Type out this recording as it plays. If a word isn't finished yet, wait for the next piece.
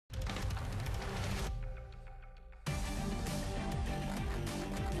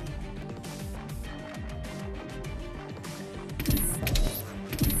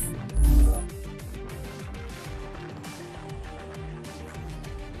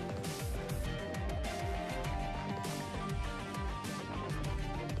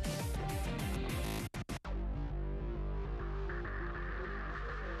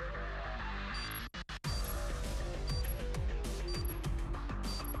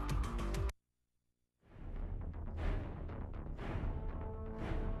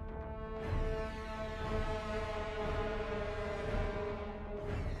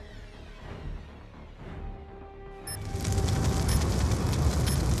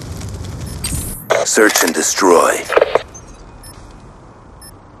Search and destroy.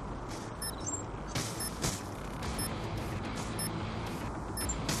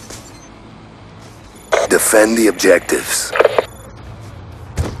 Defend the objectives.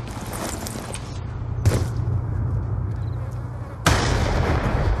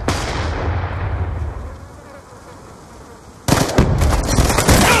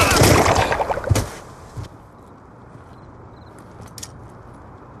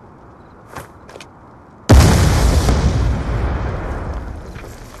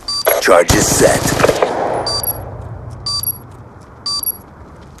 Charges set.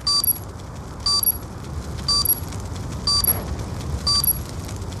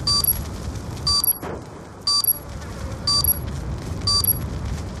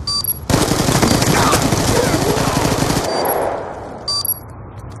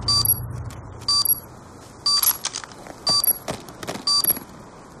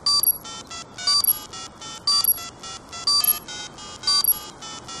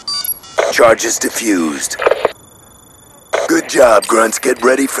 Charges diffused. Good job, Grunts. Get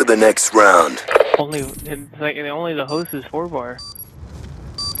ready for the next round. Only the host is 4-bar.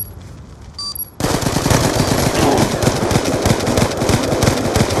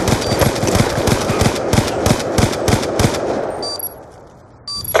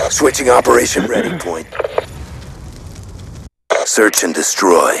 Switching operation ready point. Search and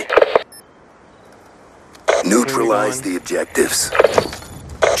destroy. Neutralize the objectives.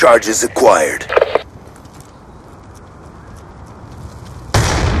 Charges acquired.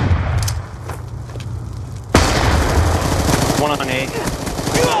 One on A.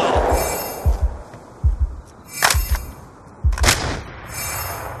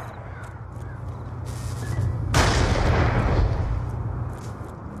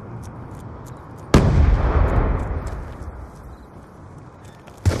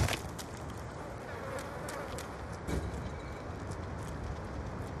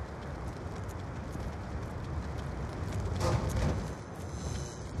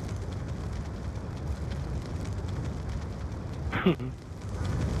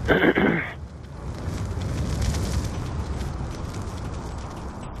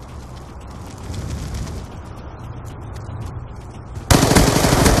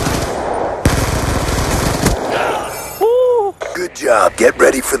 Good job. Get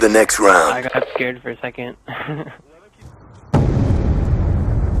ready for the next round. I got scared for a second.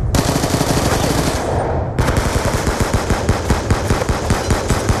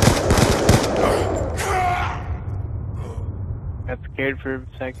 Got scared for a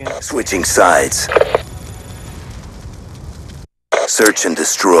second. Switching sides. Search and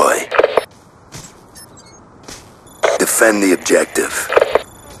destroy. Defend the objective.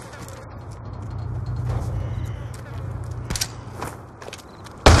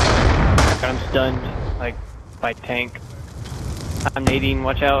 I'm stunned, like, by tank. I'm nading,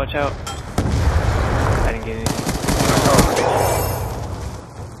 watch out, watch out. I didn't get anything.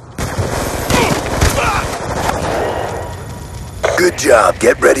 Good job.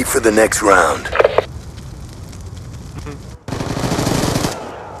 Get ready for the next round.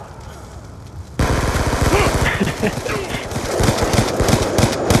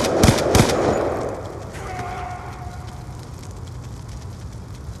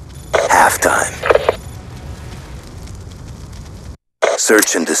 Halftime.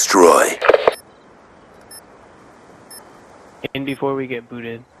 Search and destroy. In before we get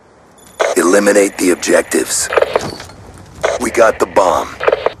booted. Eliminate the objectives. We got the bomb.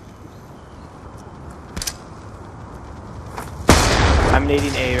 I'm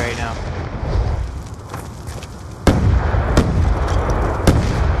nading A right now.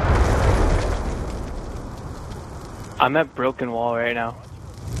 I'm at broken wall right now.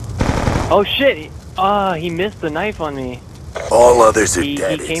 Oh shit! He missed the knife on me. All others are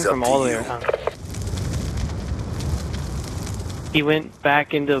dead. He came It's from up all to the way you. around. He went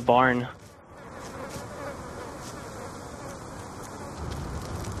back into the barn.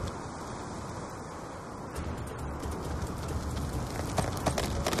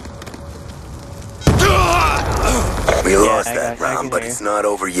 We lost that round, but it's not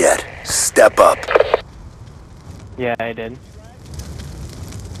over yet. Step up. Yeah, I did.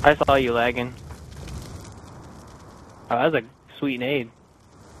 I saw you lagging. Oh, that was a sweet nade.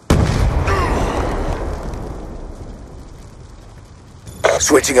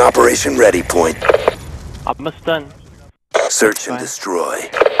 Switching operation ready point. I'm a stun. Search and destroy.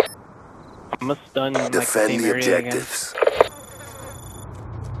 I'm a stun. Defend like, same the area objectives. Again.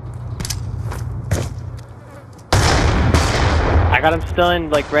 I got him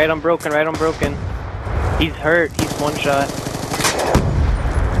stunned, like right on broken, right on broken. He's hurt, he's one shot.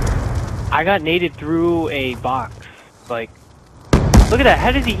 I got naded through a box. Like, look at that.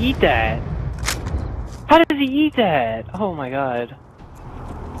 How does he eat that? How does he eat that? Oh my god.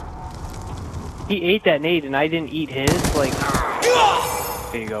 He ate that nade and I didn't eat his? Like,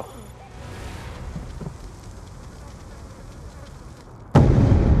 there you go.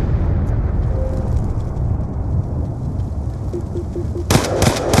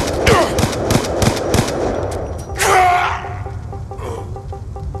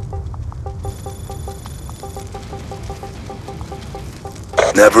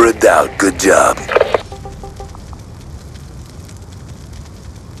 Never a doubt. Good job.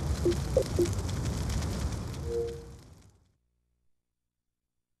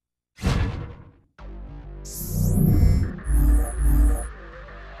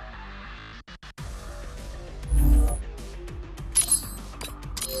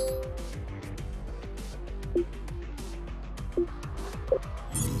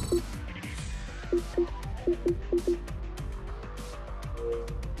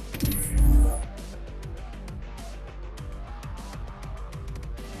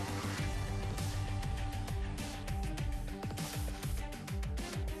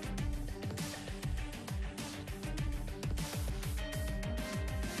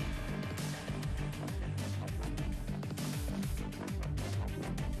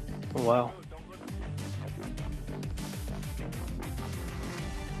 Oh, wow.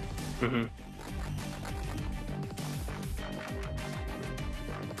 Mm-hmm.